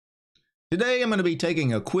Today I'm going to be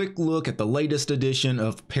taking a quick look at the latest edition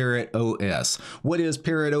of Parrot OS. What is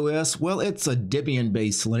Parrot OS? Well, it's a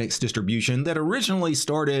Debian-based Linux distribution that originally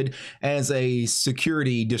started as a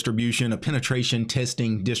security distribution, a penetration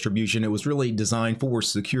testing distribution. It was really designed for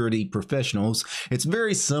security professionals. It's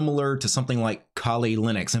very similar to something like Kali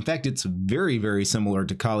Linux. In fact, it's very, very similar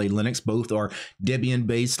to Kali Linux. Both are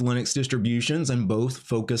Debian-based Linux distributions and both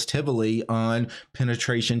focused heavily on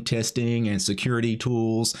penetration testing and security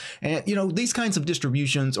tools. And, these kinds of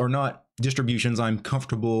distributions are not distributions I'm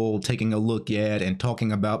comfortable taking a look at and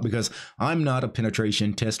talking about because I'm not a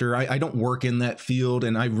penetration tester. I don't work in that field,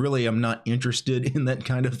 and I really am not interested in that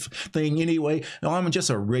kind of thing anyway. No, I'm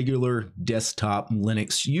just a regular desktop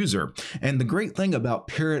Linux user. And the great thing about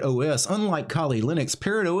Parrot OS, unlike Kali Linux,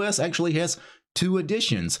 Parrot OS actually has two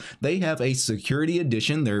editions. They have a security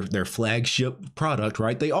edition, their flagship product,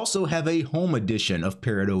 right? They also have a home edition of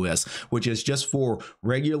Parrot OS, which is just for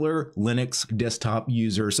regular Linux desktop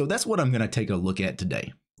users. So that's what I'm going to take a look at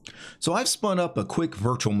today. So I've spun up a quick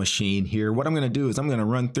virtual machine here. What I'm going to do is I'm going to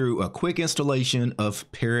run through a quick installation of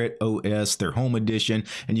Parrot OS, their home edition,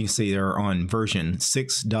 and you can see they're on version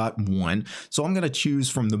 6.1. So I'm going to choose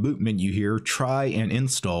from the boot menu here, try and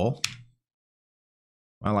install.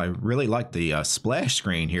 Well, I really like the splash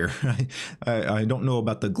screen here. I don't know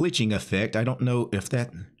about the glitching effect. I don't know if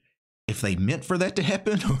they meant for that to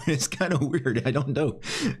happen, or it's kind of weird. I don't know.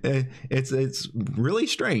 It's really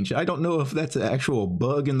strange. I don't know if that's an actual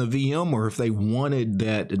bug in the VM or if they wanted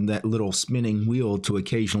that little spinning wheel to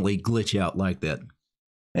occasionally glitch out like that.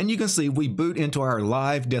 And you can see we boot into our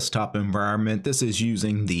live desktop environment. This is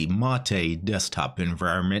using the Mate desktop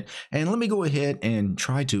environment. And let me go ahead and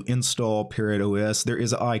try to install Parrot OS. There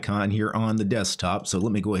is an icon here on the desktop. So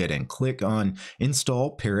let me go ahead and click on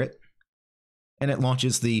Install Parrot. And it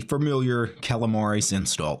launches the familiar Calamares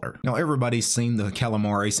installer. Now, everybody's seen the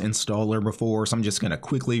Calamares installer before, so I'm just going to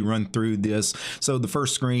quickly run through this. So the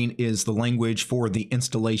first screen is the language for the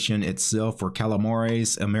installation itself for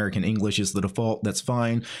Calamares. American English is the default. That's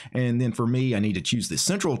fine. And then for me, I need to choose the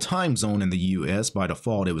central time zone in the US. By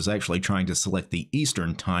default, it was actually trying to select the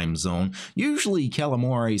Eastern time zone. Usually,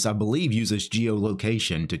 Calamares, I believe, uses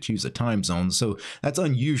geolocation to choose a time zone. So that's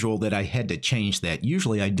unusual that I had to change that.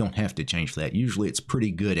 Usually, I don't have to change that. Usually it's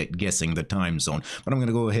pretty good at guessing the time zone, but I'm going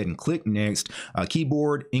to go ahead and click next.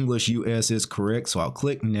 Keyboard English US is correct, so I'll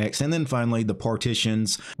click next. And then finally the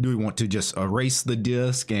partitions. Do we want to just erase the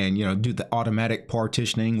disk and do the automatic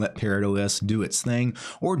partitioning, let Parrot OS do its thing,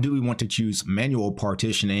 or do we want to choose manual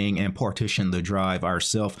partitioning and partition the drive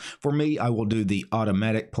ourselves? For me, I will do the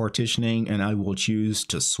automatic partitioning, and I will choose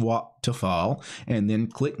to swap to file and then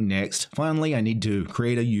click next. Finally, I need to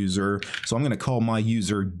create a user, so I'm going to call my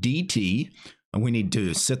user DT. We need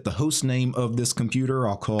to set the host name of this computer.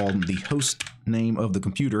 I'll call the host name of the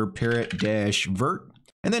computer parrot-vert.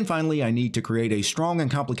 And then finally, I need to create a strong and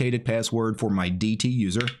complicated password for my DT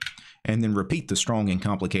user, and then repeat the strong and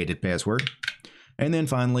complicated password. And then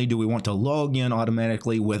finally, do we want to log in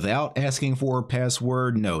automatically without asking for a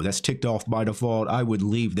password? No, that's ticked off by default. I would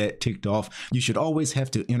leave that ticked off. You should always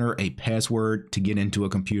have to enter a password to get into a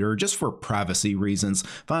computer, just for privacy reasons.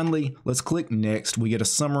 Finally, let's click next. We get a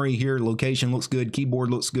summary here. Location looks good.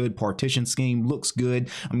 Keyboard looks good. Partition scheme looks good.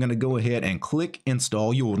 I'm going to go ahead and click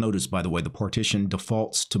install. You will notice, by the way, the partition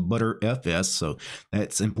defaults to Btrfs, so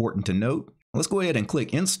that's important to note. Let's go ahead and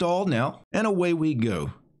click install now, and away we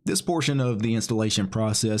go. This portion of the installation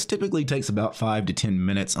process typically takes about 5 to 10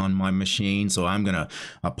 minutes on my machine, so I'm going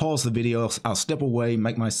to pause the video. I'll step away,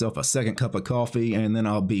 make myself a second cup of coffee, and then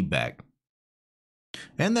I'll be back.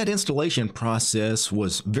 And that installation process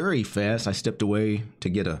was very fast. I stepped away to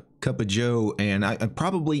get a cup of joe, and I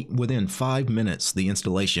probably within 5 minutes the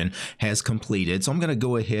installation has completed. So I'm going to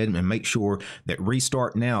go ahead and make sure that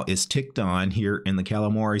restart now is ticked on here in the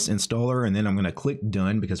Calamares installer, and then I'm going to click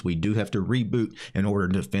done because we do have to reboot in order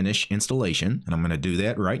to finish installation, and I'm going to do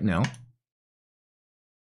that right now.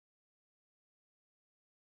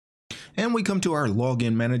 And we come to our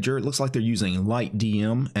login manager. It looks like they're using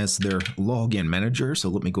LightDM as their login manager. So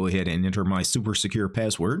let me go ahead and enter my super secure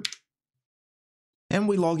password. And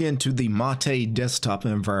we log into the Mate desktop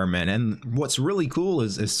environment. And what's really cool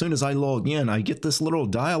is as soon as I log in, I get this little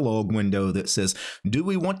dialog window that says, do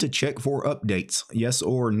we want to check for updates? Yes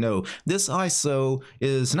or no? This ISO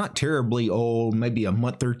is not terribly old, maybe a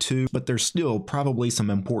month or two, but there's still probably some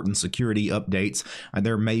important security updates.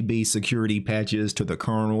 There may be security patches to the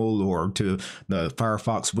kernel or to the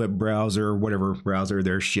Firefox web browser, whatever browser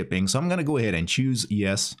they're shipping. So I'm going to go ahead and choose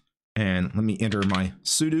yes. And let me enter my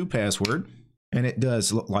sudo password. And it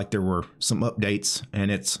does look like there were some updates, and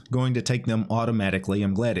it's going to take them automatically.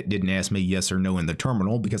 I'm glad it didn't ask me yes or no in the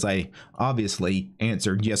terminal, because I obviously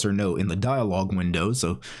answered yes or no in the dialog window,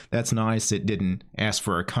 so that's nice. It didn't ask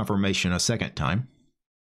for a confirmation a second time.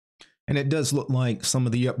 And it does look like some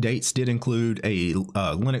of the updates did include a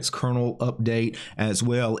Linux kernel update, as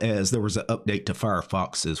well as there was an update to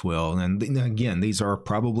Firefox as well. And again, these are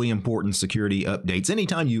probably important security updates.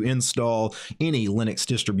 Anytime you install any Linux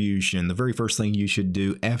distribution, the very first thing you should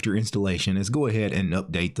do after installation is go ahead and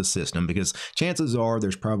update the system, because chances are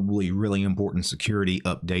there's probably really important security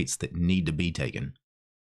updates that need to be taken.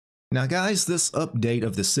 Now guys, this update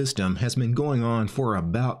of the system has been going on for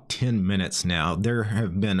about 10 minutes now. There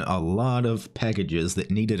have been a lot of packages that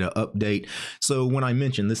needed an update. So when I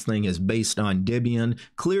mentioned this thing is based on Debian,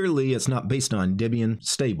 clearly it's not based on Debian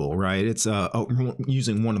stable, right? It's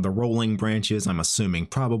using one of the rolling branches, I'm assuming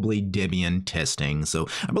probably Debian testing. So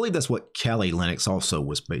I believe that's what Kali Linux also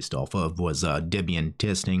was based off of, was Debian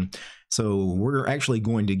testing. So we're actually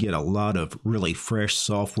going to get a lot of really fresh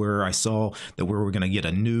software. I saw that we were going to get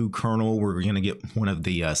a new kernel. We're going to get one of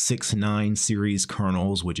the 6.9 series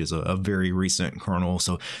kernels, which is a very recent kernel.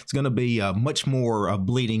 So it's going to be much more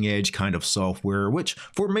bleeding edge kind of software, which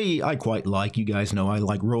for me, I quite like. You guys know I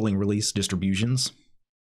like rolling release distributions.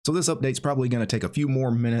 So this update's probably going to take a few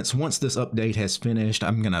more minutes. Once this update has finished,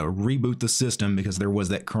 I'm going to reboot the system because there was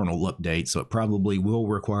that kernel update. So it probably will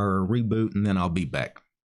require a reboot, and then I'll be back.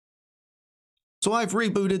 So I've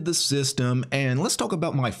rebooted the system, and let's talk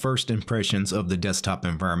about my first impressions of the desktop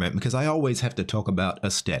environment, because I always have to talk about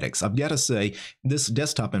aesthetics. I've got to say, this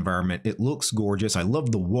desktop environment, it looks gorgeous. I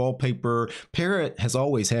love the wallpaper. Parrot has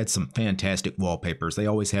always had some fantastic wallpapers. They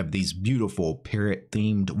always have these beautiful Parrot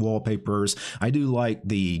themed wallpapers. I do like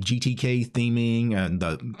the GTK theming and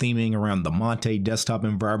the theming around the Mate desktop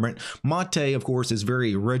environment. Mate, of course, is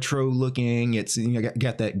very retro looking. It's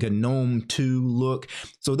got that GNOME 2 look.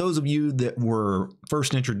 So those of you that were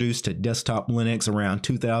first introduced to desktop Linux around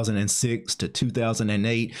 2006 to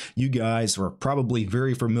 2008, you guys are probably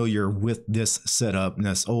very familiar with this setup,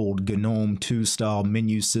 this old GNOME 2 style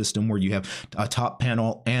menu system where you have a top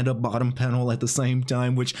panel and a bottom panel at the same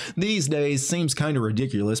time, which these days seems kind of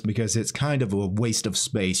ridiculous because it's kind of a waste of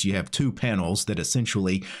space. You have two panels that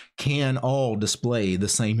essentially can all display the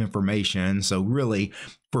same information. So really,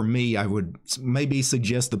 for me, I would maybe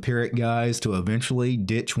suggest the Parrot guys to eventually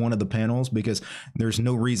ditch one of the panels, because there's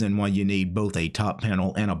no reason why you need both a top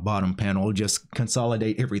panel and a bottom panel. Just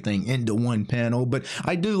consolidate everything into one panel. But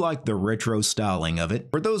I do like the retro styling of it.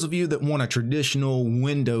 For those of you that want a traditional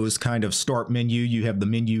Windows kind of start menu, you have the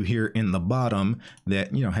menu here in the bottom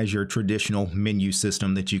that, you know, has your traditional menu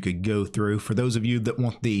system that you could go through. For those of you that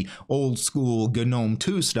want the old school GNOME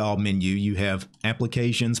 2 style menu, you have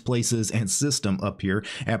applications, places, and system up here.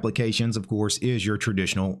 Applications, of course, is your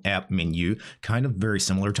traditional app menu, kind of very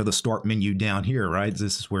similar to the start menu down here, right?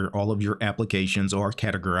 This is where all of your applications are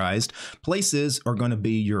categorized. Places are going to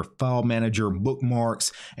be your file manager,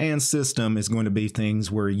 bookmarks, and system is going to be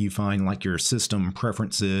things where you find like your system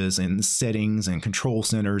preferences and settings and control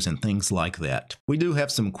centers and things like that. We do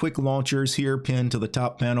have some quick launchers here pinned to the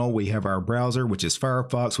top panel. We have our browser, which is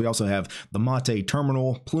Firefox. We also have the Mate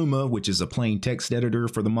terminal, Pluma, which is a plain text editor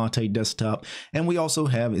for the Mate desktop. And we also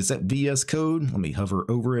have, is that VS Code? Let me hover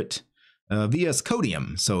over it. VS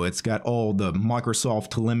Codium. So it's got all the Microsoft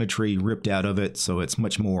telemetry ripped out of it. So it's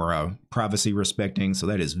much more privacy respecting. So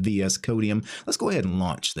that is VS Codium. Let's go ahead and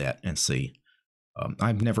launch that and see.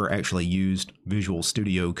 I've never actually used Visual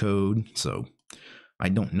Studio Code, so I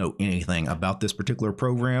don't know anything about this particular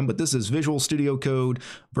program, but this is Visual Studio Code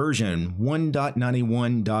version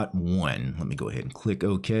 1.91.1. Let me go ahead and click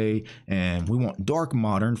OK. And we want dark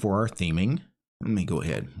modern for our theming. Let me go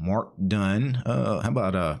ahead, mark done. How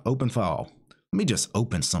about open file? Let me just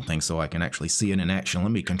open something so I can actually see it in action.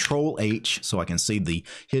 Let me Control H so I can see the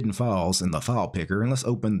hidden files in the file picker. And let's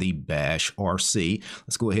open the bash RC.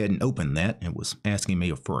 Let's go ahead and open that. It was asking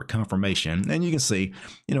me for a confirmation. And you can see,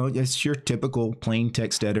 you know, it's your typical plain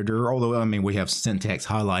text editor. Although, I mean, we have syntax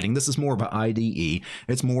highlighting. This is more of an IDE.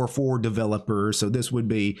 It's more for developers. So this would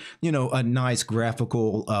be, you know, a nice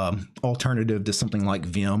graphical alternative to something like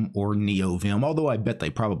Vim or NeoVim. Although I bet they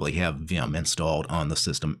probably have Vim installed on the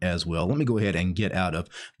system as well. Let me go ahead and get out of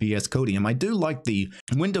VS Codium. I do like the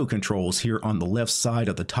window controls here on the left side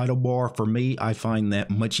of the title bar. For me, I find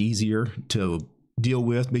that much easier to deal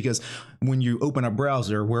with, because when you open a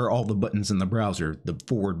browser, where are all the buttons in the browser? The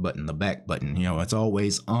forward button, the back button, you know, it's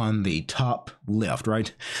always on the top left,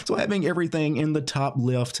 right? So having everything in the top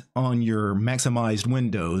left on your maximized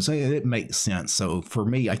windows, it makes sense. So for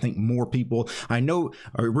me, I think more people, I know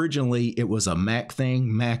originally it was a Mac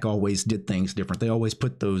thing. Mac always did things different. They always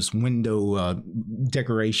put those window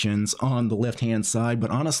decorations on the left-hand side,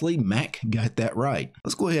 but honestly, Mac got that right.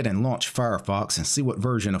 Let's go ahead and launch Firefox and see what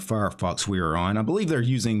version of Firefox we are on. I believe they're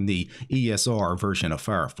using the ESR version of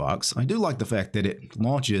Firefox. I do like the fact that it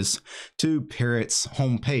launches to Parrot's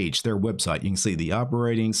homepage, their website. You can see the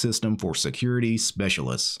operating system for security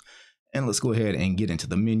specialists. And let's go ahead and get into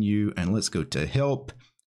the menu, and let's go to Help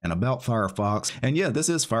and About Firefox. And yeah, this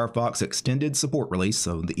is Firefox Extended Support Release,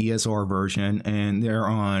 so the ESR version, and they're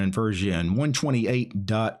on version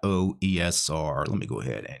 128.0 ESR. Let me go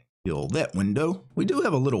ahead and kill that window. We do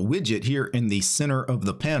have a little widget here in the center of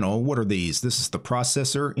the panel. What are these? This is the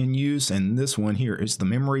processor in use, and this one here is the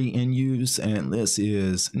memory in use, and this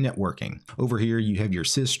is networking. Over here you have your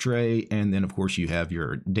sys tray, and then of course you have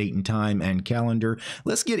your date and time and calendar.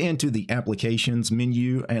 Let's get into the applications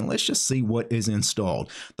menu, and let's just see what is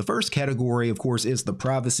installed. The first category, of course, is the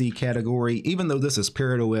privacy category. Even though this is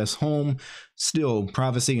Parrot OS Home, still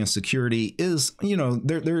privacy and security is, you know,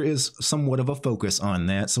 there is somewhat of a focus on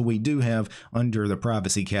that. So we do have under the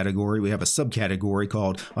privacy category, we have a subcategory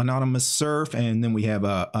called anonymous surf, and then we have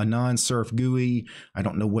a non-surf GUI. I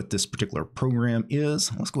don't know what this particular program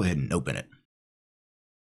is. Let's go ahead and open it.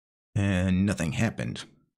 And nothing happened.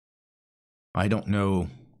 I don't know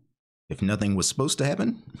if nothing was supposed to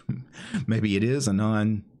happen. Maybe it is a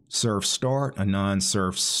non-surf start, a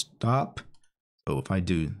non-surf stop. So if I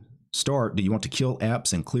do start, do you want to kill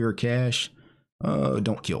apps and clear cache?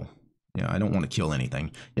 Don't kill. Yeah, I don't want to kill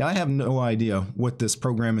anything. Yeah, I have no idea what this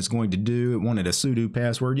program is going to do. It wanted a sudo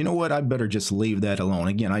password. You know what? I better just leave that alone.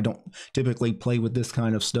 Again, I don't typically play with this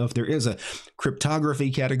kind of stuff. There is a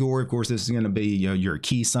cryptography category. Of course, this is going to be your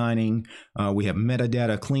key signing. We have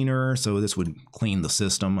metadata cleaner, so this would clean the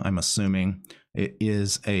system, I'm assuming. It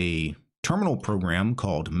is a terminal program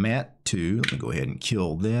called mat2. Let me go ahead and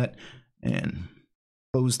kill that and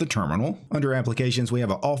close the terminal. Under applications, we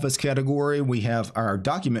have an office category. We have our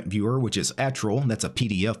document viewer, which is Atril. That's a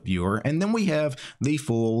PDF viewer. And then we have the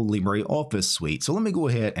full LibreOffice suite. So let me go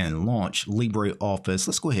ahead and launch LibreOffice.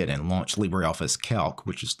 Let's go ahead and launch LibreOffice Calc,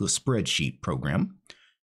 which is the spreadsheet program.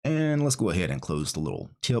 And let's go ahead and close the little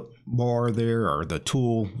tip bar there, or the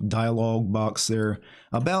tool dialog box there.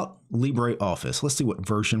 About LibreOffice, let's see what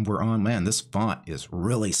version we're on. Man, this font is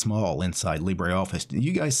really small inside LibreOffice. Do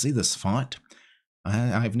you guys see this font?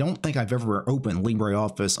 I don't think I've ever opened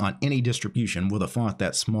LibreOffice on any distribution with a font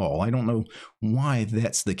that small. I don't know why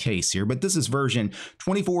that's the case here, but this is version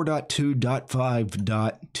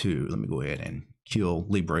 24.2.5.2. Let me go ahead and kill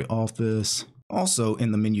LibreOffice. Also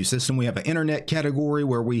in the menu system, we have an internet category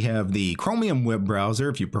where we have the Chromium web browser,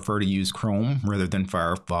 if you prefer to use Chrome rather than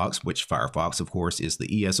Firefox, which Firefox, of course, is the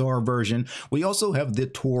ESR version. We also have the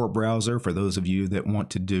Tor browser for those of you that want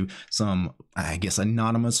to do some, I guess,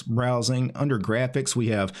 anonymous browsing. Under graphics, we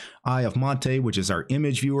have Eye of Monte, which is our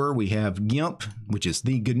image viewer. We have GIMP, which is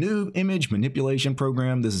the GNU image manipulation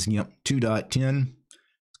program. This is GIMP 2.10. Let's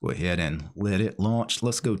go ahead and let it launch.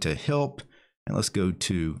 Let's go to Help. And let's go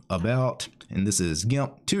to About, and this is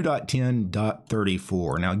GIMP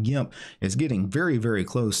 2.10.34. Now GIMP is getting very, very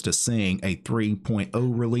close to seeing a 3.0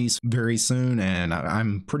 release very soon, and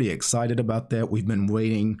I'm pretty excited about that. We've been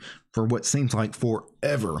waiting for what seems like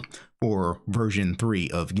forever for version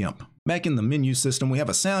 3 of GIMP. Back in the menu system, we have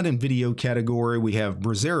a sound and video category. We have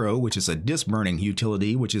Brasero, which is a disk burning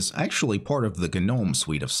utility, which is actually part of the GNOME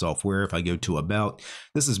suite of software. If I go to About,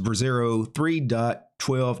 this is Brasero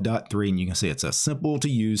 3.12.3, and you can see it's a simple to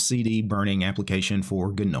use CD burning application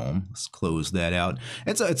for GNOME. Let's close that out.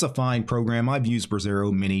 It's a fine program. I've used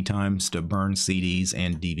Brasero many times to burn CDs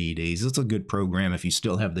and DVDs. It's a good program if you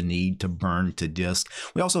still have the need to burn to disk.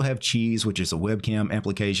 We also have Cheese, which is a webcam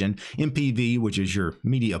application, MPV, which is your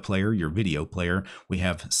media player, your video player. We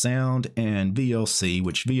have Sound, and VLC,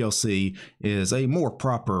 which VLC is a more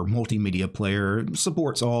proper multimedia player. It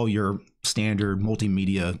supports all your standard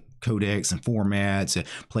multimedia codecs and formats. It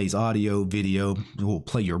plays audio, video, it will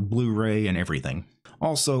play your Blu-ray and everything.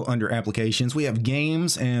 Also under applications, we have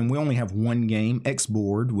games, and we only have one game,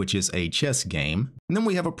 Xboard, which is a chess game. And then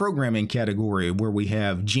we have a programming category where we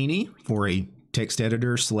have Genie for a text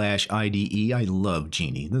editor / IDE. I love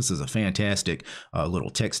Genie. This is a fantastic little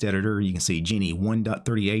text editor. You can see Genie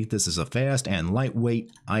 1.38. This is a fast and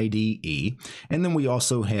lightweight IDE. And then we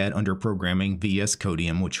also had under programming VS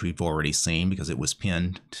Codium, which we've already seen because it was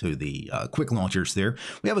pinned to the quick launchers there.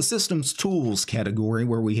 We have a systems tools category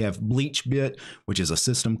where we have BleachBit, which is a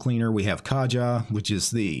system cleaner. We have Kaja, which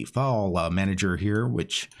is the file manager here,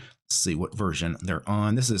 which see what version they're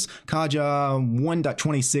on. This is Kaja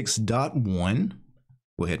 1.26.1.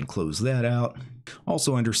 Go ahead and close that out.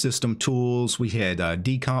 Also under system tools, we had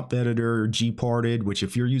Decomp Editor, Gparted, which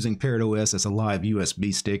if you're using Parrot OS as a live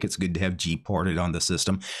USB stick, it's good to have Gparted on the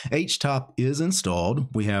system. HTOP is installed.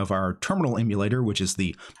 We have our terminal emulator, which is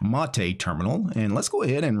the Mate terminal. And let's go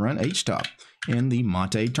ahead and run HTOP in the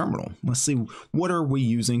Mate terminal. Let's see, what are we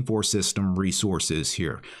using for system resources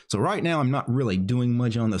here? So right now I'm not really doing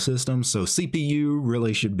much on the system, so CPU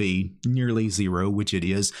really should be nearly 0, which it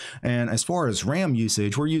is. And as far as RAM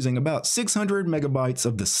usage, we're using about 600 megabytes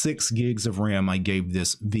of the 6 gigs of RAM I gave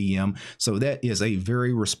this VM. So that is a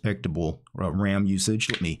very respectable RAM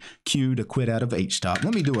usage. Let me queue to quit out of HTOP.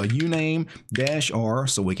 Let me do a uname -r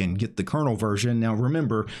so we can get the kernel version. Now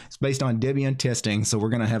remember, it's based on Debian testing, so we're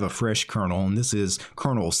going to have a fresh kernel. And this is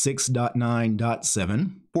kernel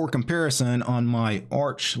 6.9.7. For comparison, on my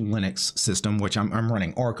Arch Linux system, which I'm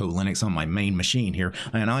running Arco Linux on my main machine here,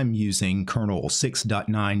 and I'm using kernel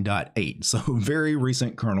 6.9.8. So very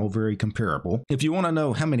recent kernel, very comparable. If you want to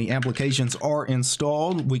know how many applications are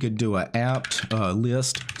installed, we could do a apt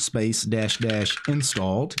list space --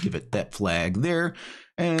 installed, give it that flag there.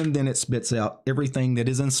 And then it spits out everything that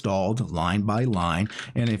is installed line by line.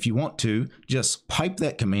 And if you want to, just pipe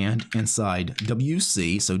that command inside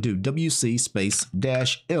WC. So do WC space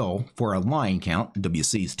 -L for a line count.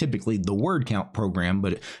 WC is typically the word count program,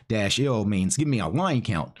 but -L means give me a line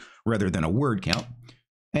count rather than a word count.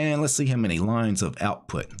 And let's see how many lines of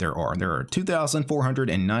output there are. There are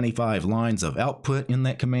 2,495 lines of output in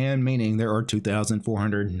that command, meaning there are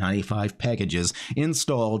 2,495 packages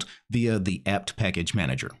installed via the apt package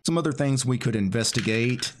manager. Some other things we could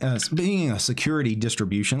investigate as being a security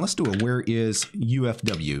distribution. Let's do a where is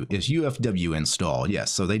UFW. Is UFW installed?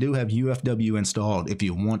 Yes, so they do have UFW installed if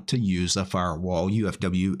you want to use a firewall.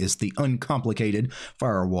 UFW is the uncomplicated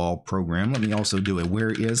firewall program. Let me also do a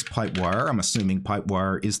where is Pipewire. I'm assuming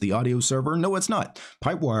Pipewire is the audio server. No, it's not.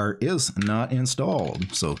 Pipewire is not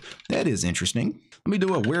installed. So that is interesting. Let me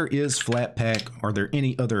do a where is Flatpak. Are there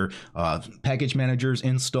any other package managers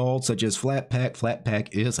installed, such as Flatpak?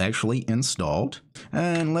 Flatpak is actually installed.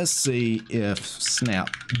 And let's see if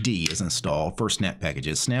snapd is installed for snap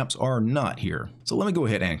packages. Snaps are not here. So let me go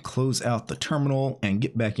ahead and close out the terminal and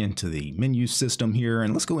get back into the menu system here.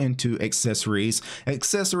 And let's go into accessories.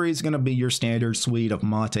 Accessories is going to be your standard suite of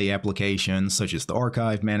Mate applications, such as the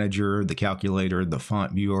archive manager, the calculator, the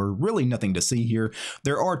font viewer. Really nothing to see here.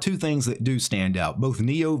 There are two things that do stand out. Both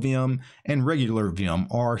NeoVim and regular Vim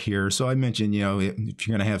are here. So I mentioned, you know, if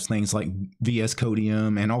you're going to have things like VS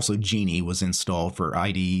Codium, and also Genie was installed for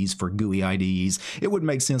IDEs, for GUI IDEs, it would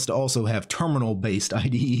make sense to also have terminal-based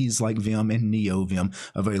IDEs like Vim and NeoVim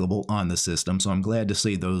available on the system. So I'm glad to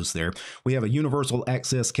see those there. We have a universal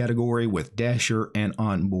access category with Dasher and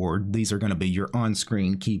Onboard. These are going to be your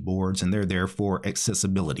on-screen keyboards, and they're there for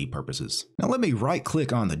accessibility purposes. Now let me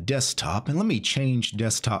right-click on the desktop and let me change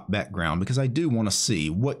desktop background, because I do want to see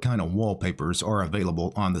what kind of wallpapers are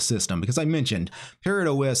available on the system, because I mentioned Parrot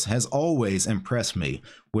OS has always impressed me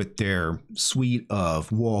with their suite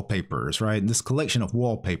of wallpapers, right? This collection of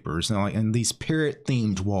wallpapers, and these Parrot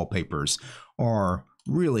themed wallpapers are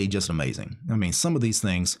really just amazing. I mean, some of these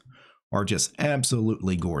things are just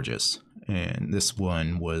absolutely gorgeous. And this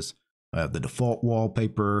one was the default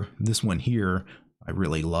wallpaper. This one here I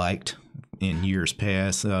really liked in years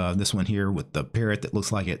past. This one here with the parrot that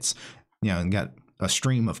looks like it's, you know, got a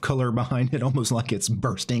stream of color behind it, almost like it's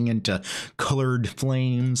bursting into colored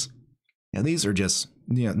flames. Now these are just,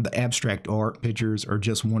 you know, the abstract art pictures are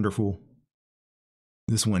just wonderful.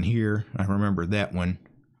 This one here, I remember that one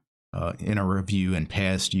in a review in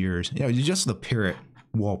past years. You know, just the parrot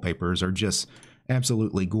wallpapers are just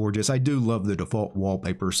absolutely gorgeous. I do love the default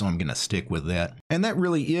wallpaper, so I'm going to stick with that. And that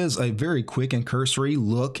really is a very quick and cursory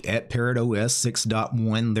look at Parrot OS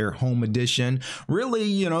 6.1, their home edition. Really,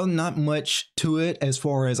 you know, not much to it as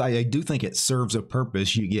far as I do think it serves a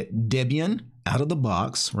purpose. You get Debian out of the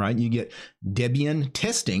box, right? You get Debian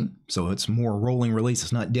testing, so it's more rolling release.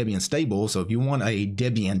 It's not Debian stable. So if you want a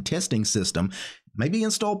Debian testing system, maybe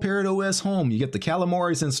install Parrot OS Home. You get the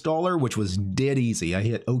Calamares installer, which was dead easy. I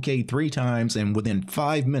hit OK 3 times, and within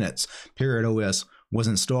 5 minutes, Parrot OS was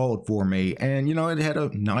installed for me. And you know, it had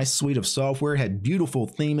a nice suite of software, it had beautiful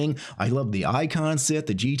theming. I love the icon set,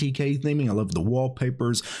 the GTK theming. I love the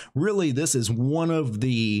wallpapers. Really, this is one of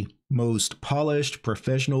the most polished,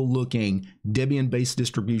 professional looking Debian-based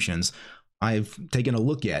distributions I've taken a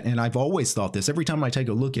look at, and I've always thought this. Every time I take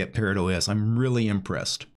a look at Parrot OS, I'm really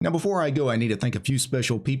impressed. Now, before I go, I need to thank a few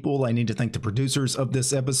special people. I need to thank the producers of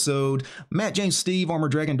this episode: Matt, James, Steve, Armor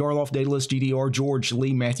Dragon, Darloff, Daedalus, GDR, George,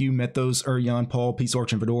 Lee, Matthew, Methos, Uryan, Paul, Peace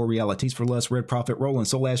Arch and Fedora, Realities for Less, Red Prophet, Roland,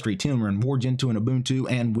 Solastri, Timran, War Gentoo, and Ubuntu,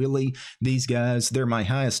 and Willie. These guys, they're my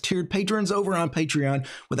highest tiered patrons over on Patreon.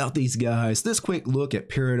 Without these guys, this quick look at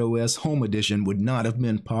Parrot OS Home Edition would not have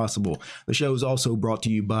been possible. The show is also brought to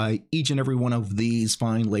you by each and every one of these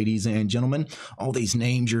fine ladies and gentlemen. All these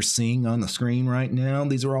names you're seeing on the screen right now,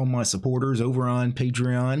 these are all my supporters over on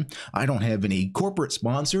Patreon. I don't have any corporate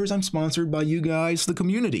sponsors. I'm sponsored by you guys, the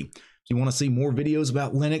community. If you want to see more videos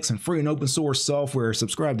about Linux and free and open source software,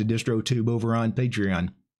 subscribe to DistroTube over on Patreon.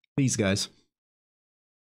 Peace, guys.